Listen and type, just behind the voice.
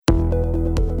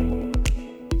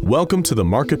Welcome to the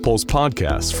Market Pulse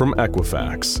podcast from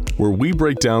Equifax, where we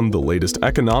break down the latest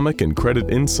economic and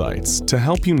credit insights to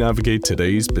help you navigate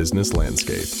today's business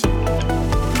landscape.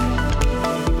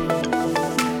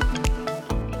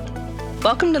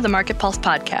 Welcome to the Market Pulse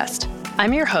podcast.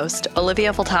 I'm your host,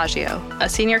 Olivia Voltaggio, a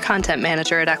senior content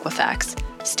manager at Equifax,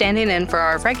 standing in for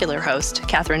our regular host,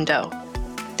 Catherine Doe.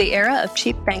 The era of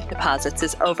cheap bank deposits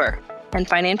is over, and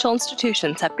financial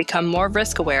institutions have become more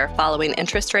risk-aware following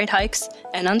interest rate hikes,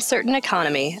 an uncertain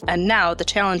economy, and now the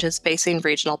challenges facing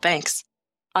regional banks.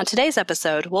 On today's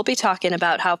episode, we'll be talking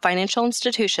about how financial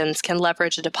institutions can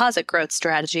leverage a deposit growth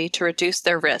strategy to reduce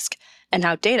their risk, and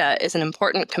how data is an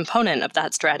important component of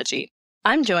that strategy.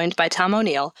 I'm joined by Tom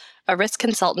O'Neill, a risk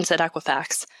consultant at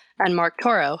Equifax, and Mark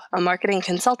Toro, a marketing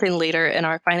consulting leader in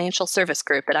our financial service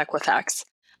group at Equifax.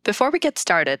 Before we get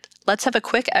started, let's have a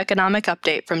quick economic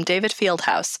update from David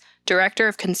Fieldhouse, Director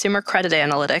of Consumer Credit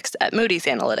Analytics at Moody's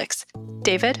Analytics.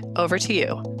 David, over to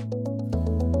you.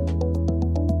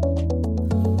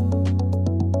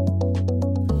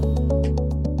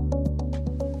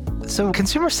 So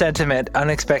consumer sentiment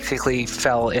unexpectedly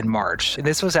fell in March.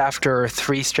 This was after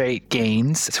 3 straight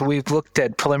gains. So we've looked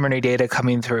at preliminary data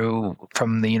coming through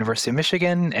from the University of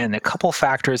Michigan, and a couple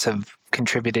factors have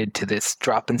contributed to this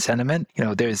drop in sentiment.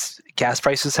 There's gas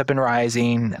prices have been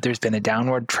rising. There's been a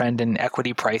downward trend in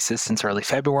equity prices since early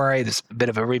February. There's a bit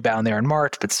of a rebound there in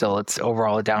March, but still it's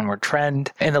overall a downward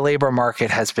trend. And the labor market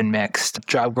has been mixed.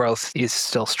 Job growth is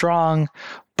still strong,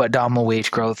 but nominal wage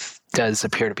growth does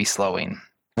appear to be slowing.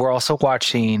 We're also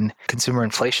watching consumer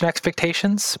inflation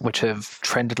expectations, which have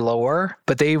trended lower,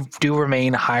 but they do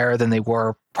remain higher than they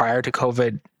were prior to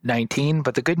COVID-19.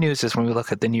 But the good news is when we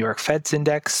look at the New York Fed's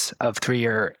index of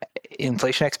 3-year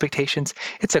inflation expectations,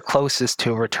 it's the closest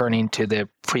to returning to the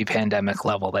pre-pandemic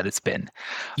level that it's been.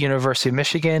 University of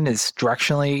Michigan is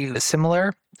directionally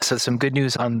similar. So some good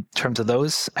news on terms of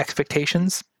those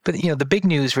expectations. But, the big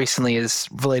news recently is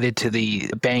related to the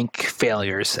bank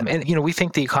failures. And, we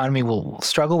think the economy will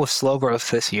struggle with slow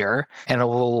growth this year, and it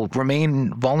will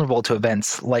remain vulnerable to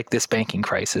events like this banking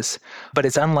crisis. But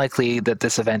it's unlikely that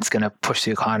this event's going to push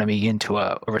the economy into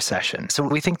a recession. So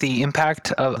we think the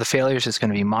impact of the failures is going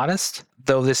to be modest,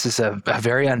 though this is a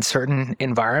very uncertain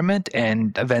environment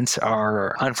and events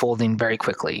are unfolding very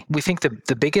quickly. We think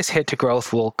the biggest hit to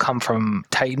growth will come from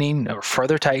tightening or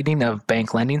further tightening of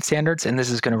bank lending standards, and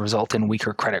this is going to result in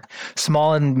weaker credit.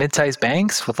 Small and mid-sized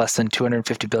banks with less than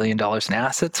 $250 billion in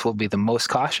assets will be the most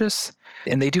cautious,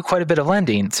 and they do quite a bit of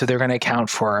lending, so they're going to account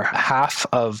for half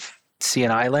of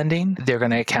C&I lending. They're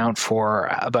going to account for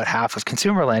about half of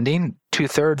consumer lending,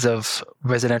 2/3 of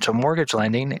residential mortgage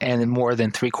lending, and more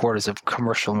than 3/4 of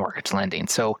commercial mortgage lending.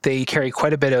 So they carry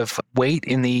quite a bit of weight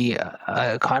in the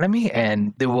economy,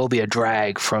 and there will be a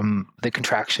drag from the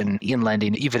contraction in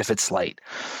lending, even if it's slight.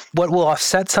 What will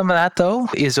offset some of that, though,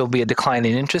 is there'll be a decline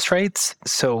in interest rates.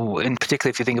 So in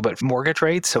particular, if you think about mortgage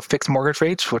rates, so fixed mortgage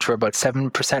rates, which were about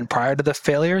 7% prior to the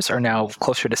failures, are now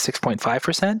closer to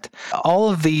 6.5%. All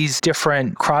of these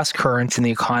different cross currents in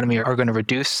the economy are going to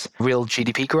reduce real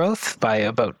GDP growth by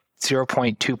about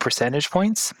 0.2 percentage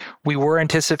points. We were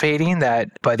anticipating that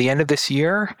by the end of this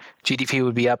year, GDP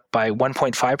would be up by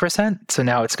 1.5%. So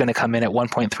now it's going to come in at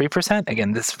 1.3%.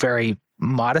 Again, this very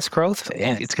modest growth,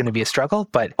 and it's going to be a struggle.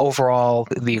 But overall,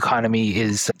 the economy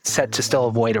is set to still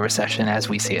avoid a recession as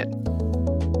we see it.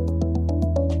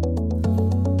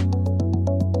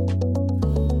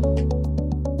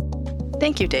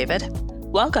 Thank you, David.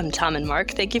 Welcome, Tom and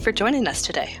Mark. Thank you for joining us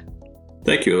today.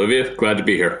 Thank you, Olivia. Glad to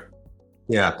be here.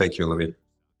 Yeah, thank you, Olivia.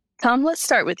 Tom, let's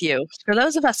start with you. For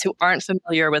those of us who aren't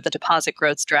familiar with the deposit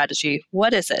growth strategy,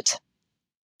 what is it?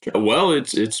 Well,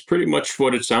 it's pretty much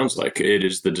what it sounds like. It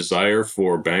is the desire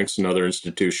for banks and other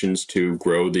institutions to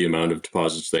grow the amount of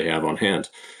deposits they have on hand.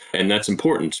 And that's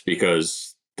important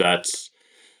because that's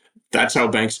how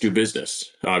banks do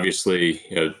business. Obviously,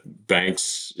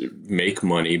 banks make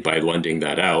money by lending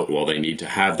that out. Well, they need to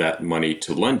have that money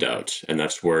to lend out. And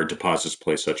that's where deposits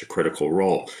play such a critical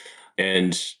role.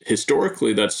 And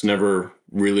historically, that's never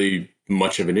really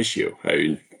much of an issue. I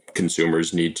mean,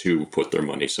 consumers need to put their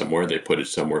money somewhere. They put it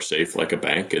somewhere safe, like a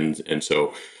bank. And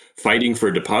so fighting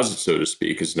for deposits, so to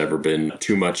speak, has never been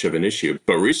too much of an issue.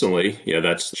 But recently,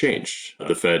 that's changed.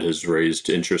 The Fed has raised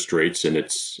interest rates in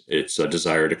its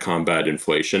desire to combat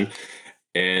inflation.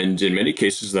 And in many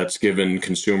cases, that's given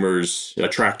consumers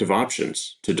attractive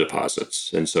options to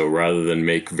deposits. And so rather than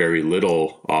make very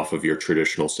little off of your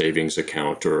traditional savings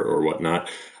account or whatnot,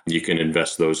 you can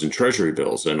invest those in treasury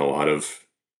bills. And a lot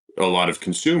of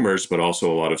consumers, but also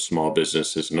a lot of small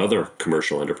businesses and other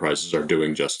commercial enterprises are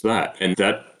doing just that. And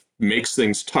that makes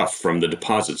things tough from the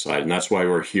deposit side. And that's why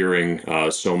we're hearing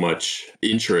so much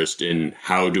interest in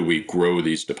how do we grow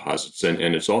these deposits. And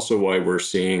it's also why we're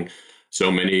seeing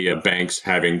so many banks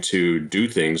having to do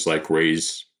things like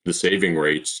raise the saving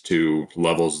rates to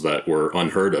levels that were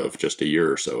unheard of just a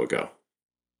year or so ago.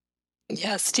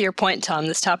 Yes, to your point, Tom,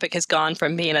 this topic has gone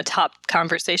from being a top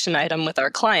conversation item with our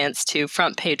clients to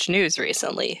front page news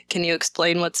recently. Can you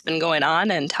explain what's been going on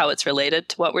and how it's related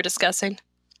to what we're discussing?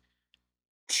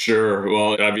 Sure.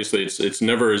 Well, obviously, it's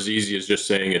never as easy as just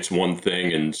saying it's one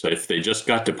thing. And if they just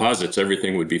got deposits,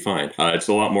 everything would be fine. It's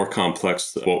a lot more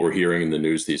complex than what we're hearing in the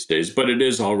news these days, but it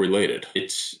is all related.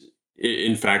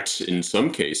 In fact, in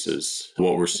some cases,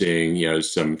 what we're seeing,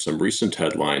 some recent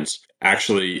headlines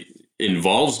actually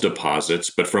involves deposits,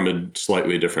 but from a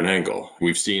slightly different angle.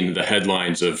 We've seen the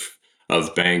headlines of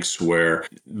banks where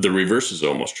the reverse is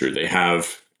almost true. They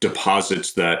have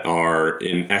deposits that are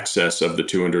in excess of the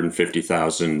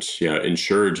 250,000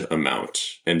 insured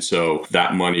amount. And so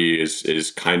that money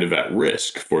is kind of at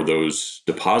risk for those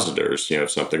depositors.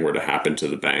 If something were to happen to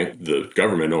the bank, the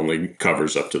government only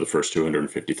covers up to the first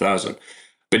 250,000.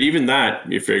 But even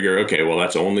that, you figure, okay, well,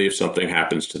 that's only if something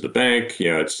happens to the bank,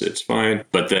 it's fine.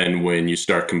 But then when you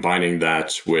start combining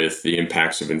that with the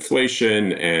impacts of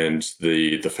inflation and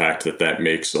the fact that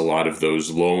makes a lot of those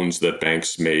loans that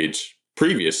banks made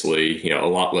previously, a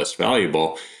lot less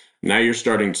valuable, now you're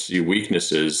starting to see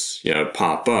weaknesses,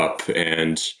 pop up.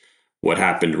 And what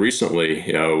happened recently,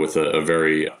 with a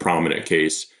very prominent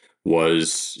case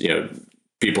was,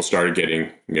 people started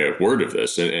getting word of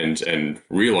this and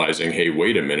realizing, hey,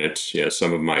 wait a minute,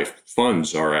 some of my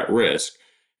funds are at risk.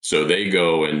 So they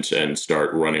go and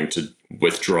start running to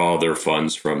withdraw their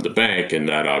funds from the bank. And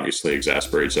that obviously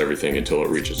exasperates everything until it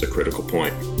reaches a critical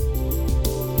point.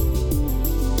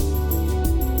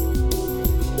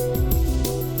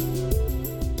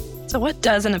 So what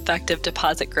does an effective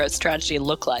deposit growth strategy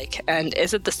look like? And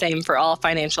is it the same for all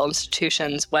financial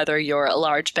institutions, whether you're a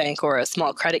large bank or a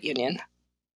small credit union?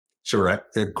 Sure.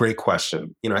 A great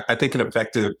question. I think an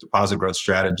effective deposit growth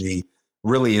strategy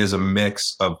really is a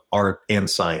mix of art and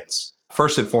science.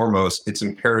 First and foremost, it's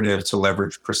imperative to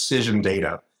leverage precision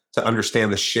data to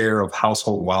understand the share of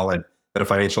household wallet that a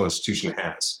financial institution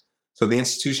has. So the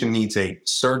institution needs a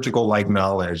surgical-like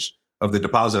knowledge of the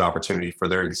deposit opportunity for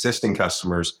their existing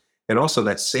customers, and also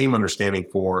that same understanding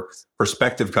for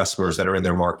prospective customers that are in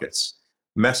their markets.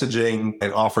 Messaging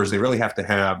and offers, they really have to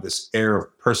have this air of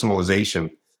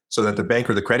personalization so that the bank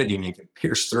or the credit union can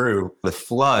pierce through the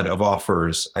flood of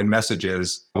offers and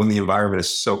messages when the environment is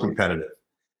so competitive.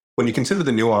 When you consider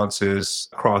the nuances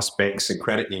across banks and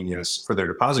credit unions for their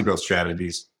deposit growth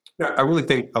strategies, I really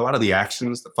think a lot of the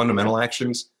actions, the fundamental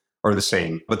actions, are the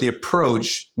same, but the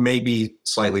approach may be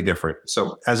slightly different.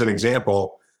 So as an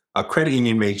example, a credit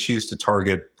union may choose to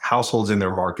target households in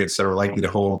their markets that are likely to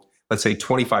hold, let's say,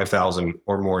 25,000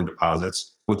 or more in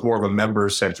deposits, with more of a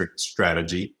member-centric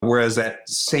strategy, whereas that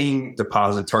same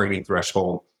deposit targeting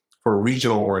threshold for a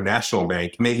regional or a national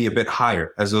bank may be a bit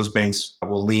higher, as those banks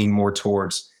will lean more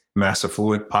towards mass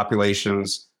affluent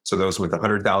populations, so those with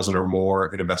 100,000 or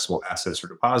more in investable assets or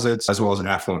deposits, as well as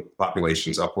affluent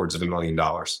populations upwards of $1 million.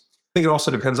 I think it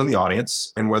also depends on the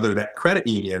audience and whether that credit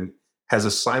union has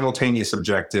a simultaneous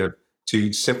objective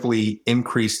to simply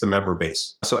increase the member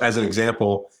base. So as an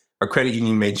example, a credit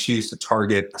union may choose to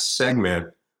target a segment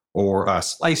or a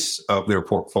slice of their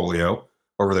portfolio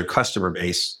over their customer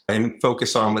base and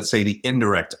focus on, let's say, the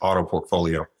indirect auto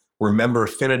portfolio, where member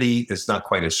affinity is not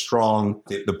quite as strong.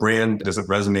 The brand doesn't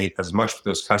resonate as much with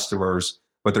those customers,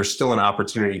 but there's still an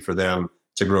opportunity for them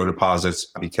to grow deposits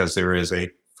because there is a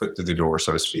foot to the door,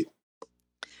 so to speak.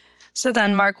 So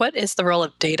then, Mark, what is the role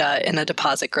of data in a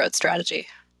deposit growth strategy?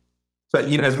 But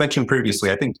as mentioned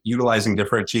previously, I think utilizing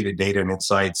differentiated data and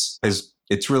insights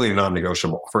it's really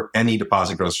non-negotiable for any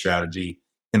deposit growth strategy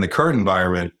in the current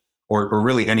environment or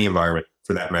really any environment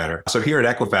for that matter. So here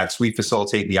at Equifax, we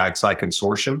facilitate the IXI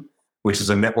Consortium, which is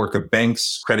a network of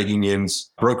banks, credit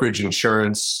unions, brokerage,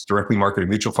 insurance, directly marketed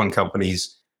mutual fund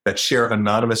companies that share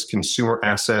anonymous consumer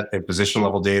asset and position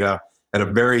level data at a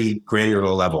very granular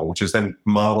level, which is then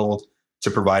modeled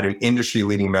to provide an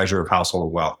industry-leading measure of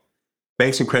household wealth.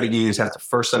 Banks and credit unions have to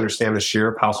first understand the share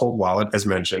of household wallet, as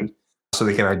mentioned, so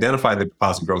they can identify the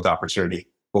deposit growth opportunity,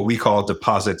 what we call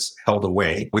deposits held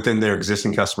away within their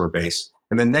existing customer base.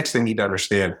 And then next, they need to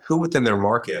understand who within their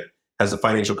market has the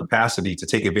financial capacity to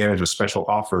take advantage of special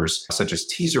offers, such as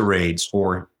teaser rates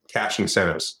or cash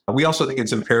incentives. We also think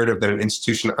it's imperative that an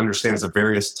institution understands the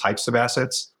various types of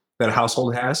assets that a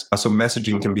household has, so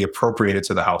messaging can be appropriated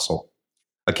to the household.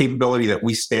 A capability that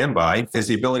we stand by is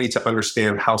the ability to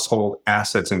understand household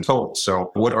assets in total. So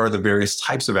what are the various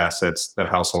types of assets that a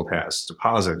household has?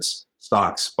 Deposits,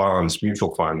 stocks, bonds,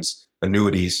 mutual funds,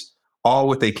 annuities, all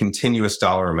with a continuous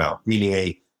dollar amount, meaning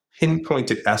a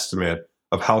pinpointed estimate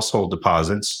of household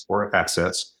deposits or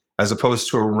assets, as opposed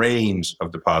to a range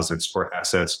of deposits or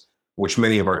assets, which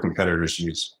many of our competitors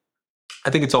use.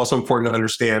 I think it's also important to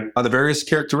understand the various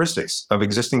characteristics of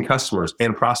existing customers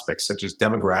and prospects, such as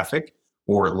demographic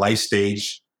or life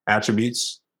stage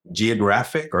attributes,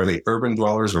 geographic, are they urban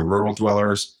dwellers or rural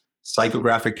dwellers,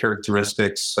 psychographic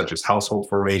characteristics, such as household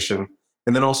formation,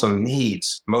 and then also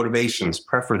needs, motivations,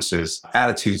 preferences,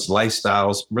 attitudes,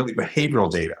 lifestyles, really behavioral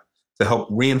data to help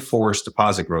reinforce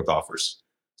deposit growth offers.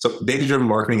 So data-driven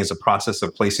marketing is a process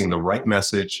of placing the right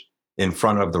message in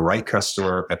front of the right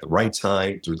customer at the right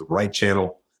time through the right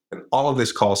channel. And all of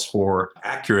this calls for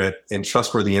accurate and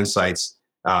trustworthy insights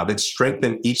that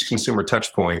strengthen each consumer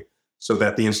touch point so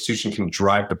that the institution can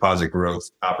drive deposit growth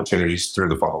opportunities through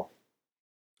the funnel.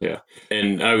 Yeah.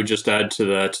 And I would just add to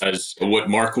that, as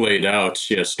what Mark laid out,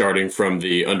 starting from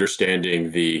the understanding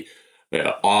the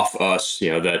off us,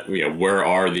 that, where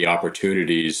are the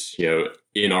opportunities,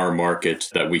 in our market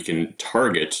that we can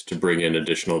target to bring in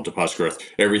additional deposit growth.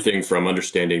 Everything from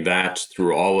understanding that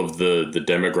through all of the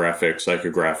demographic,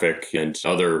 psychographic, and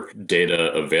other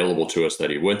data available to us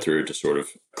that he went through to sort of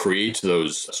create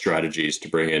those strategies to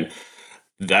bring in.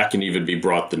 That can even be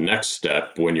brought the next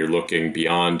step when you're looking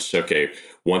beyond, okay,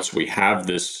 once we have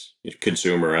this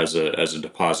consumer as a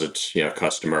deposit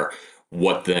customer,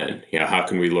 what then? How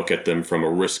can we look at them from a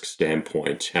risk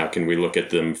standpoint? How can we look at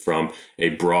them from a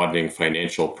broadening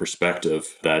financial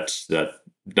perspective that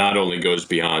not only goes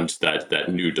beyond that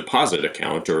new deposit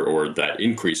account or that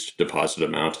increased deposit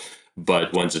amount,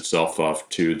 but lends itself off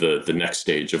to the next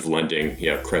stage of lending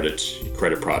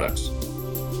credit products.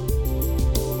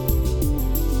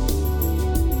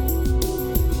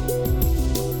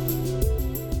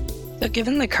 So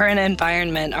given the current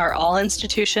environment, are all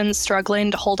institutions struggling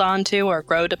to hold on to or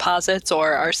grow deposits,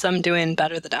 or are some doing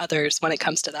better than others when it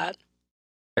comes to that?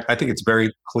 I think it's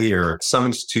very clear some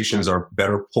institutions are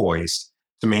better poised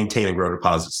to maintain and grow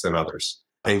deposits than others.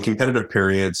 In competitive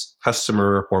periods,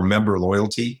 customer or member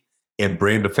loyalty and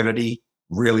brand affinity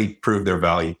really prove their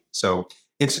value. So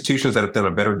institutions that have done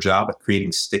a better job at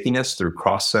creating stickiness through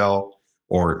cross-sell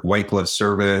or white glove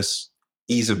service,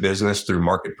 ease of business through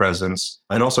market presence,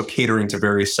 and also catering to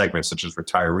various segments such as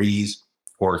retirees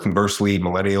or conversely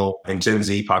millennial and Gen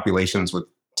Z populations with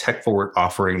tech-forward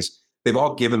offerings. They've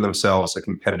all given themselves a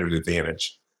competitive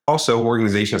advantage. Also,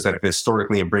 organizations that have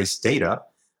historically embraced data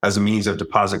as a means of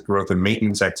deposit growth and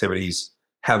maintenance activities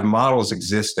have models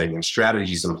existing and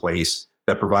strategies in place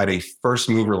that provide a first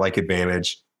mover-like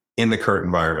advantage in the current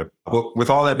environment. But with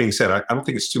all that being said, I don't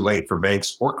think it's too late for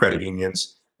banks or credit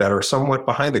unions that are somewhat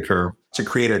behind the curve to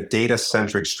create a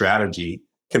data-centric strategy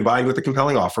combined with a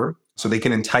compelling offer so they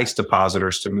can entice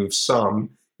depositors to move some,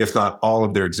 if not all,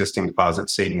 of their existing deposit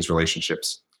savings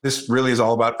relationships. This really is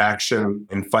all about action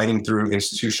and fighting through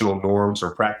institutional norms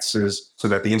or practices so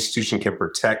that the institution can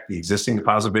protect the existing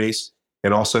deposit base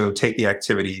and also take the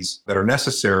activities that are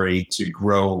necessary to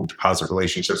grow deposit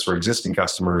relationships for existing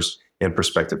customers and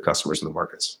prospective customers in the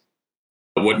markets.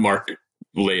 What Mark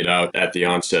laid out at the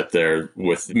onset there,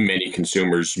 with many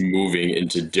consumers moving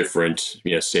into different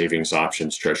savings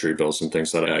options, treasury bills, and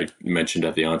things that I mentioned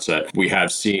at the onset, we have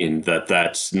seen that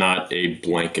that's not a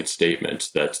blanket statement.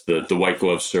 That's the white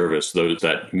glove service,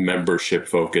 that membership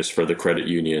focus for the credit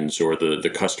unions, or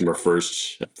the customer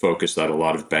first focus that a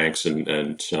lot of banks and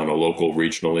on a local,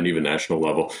 regional, and even national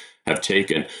level have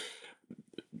taken,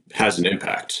 has an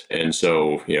impact. And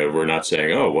so, we're not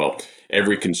saying, oh, well,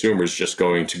 every consumer is just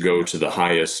going to go to the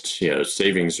highest,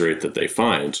 savings rate that they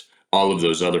find. All of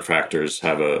those other factors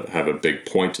have a big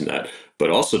point in that. But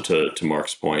also to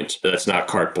Mark's point, that's not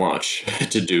carte blanche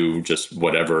to do just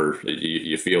whatever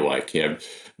you feel like.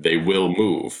 They will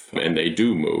move, and they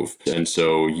do move. And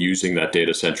so using that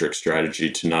data-centric strategy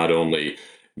to not only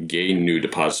gain new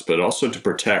deposits, but also to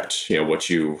protect, what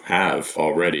you have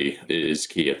already is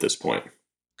key at this point.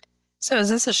 So is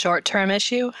this a short-term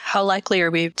issue? How likely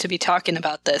are we to be talking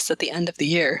about this at the end of the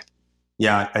year?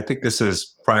 Yeah, I think this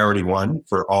is priority one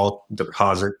for all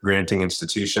deposit granting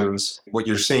institutions. What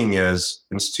you're seeing is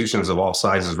institutions of all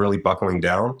sizes really buckling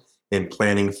down and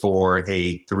planning for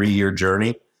a 3-year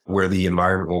journey where the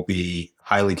environment will be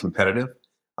highly competitive.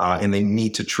 And they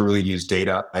need to truly use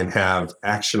data and have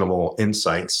actionable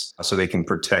insights so they can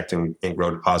protect and grow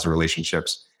deposit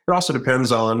relationships. It also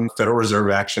depends on Federal Reserve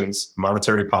actions,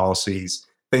 monetary policies,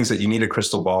 things that you need a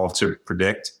crystal ball to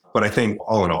predict. But I think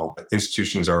all in all,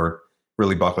 institutions are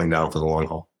really buckling down for the long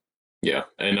haul. Yeah,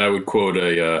 and I would quote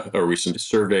a recent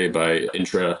survey by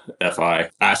Intra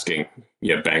FI asking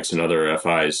banks and other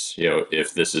FIs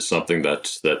if this is something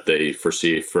that they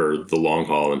foresee for the long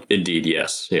haul. And indeed,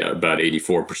 yes. About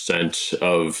 84%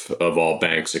 of all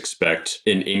banks expect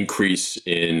an increase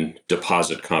in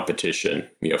deposit competition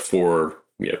for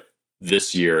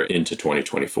this year into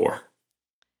 2024.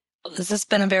 Well, this has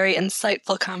been a very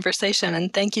insightful conversation,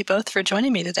 and thank you both for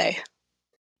joining me today.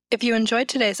 If you enjoyed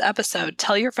today's episode,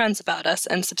 tell your friends about us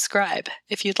and subscribe.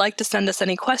 If you'd like to send us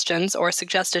any questions or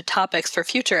suggested topics for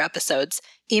future episodes,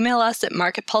 email us at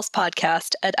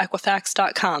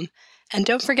marketpulsepodcast@equifax.com. And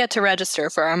don't forget to register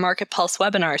for our Market Pulse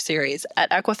webinar series at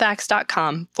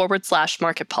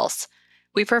equifax.com/marketpulse.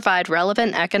 We provide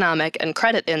relevant economic and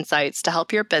credit insights to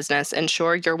help your business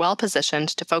ensure you're well-positioned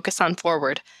to focus on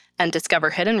forward and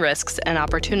discover hidden risks and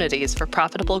opportunities for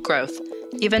profitable growth,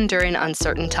 even during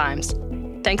uncertain times.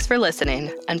 Thanks for listening,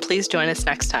 and please join us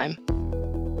next time.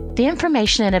 The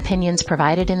information and opinions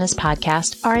provided in this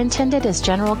podcast are intended as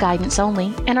general guidance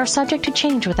only and are subject to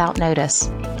change without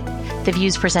notice. The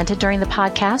views presented during the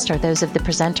podcast are those of the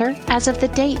presenter as of the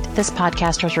date this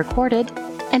podcast was recorded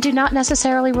and do not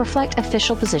necessarily reflect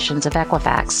official positions of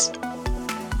Equifax.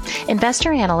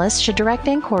 Investor analysts should direct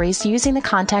inquiries using the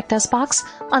Contact Us box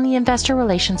on the Investor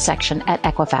Relations section at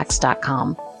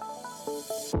Equifax.com.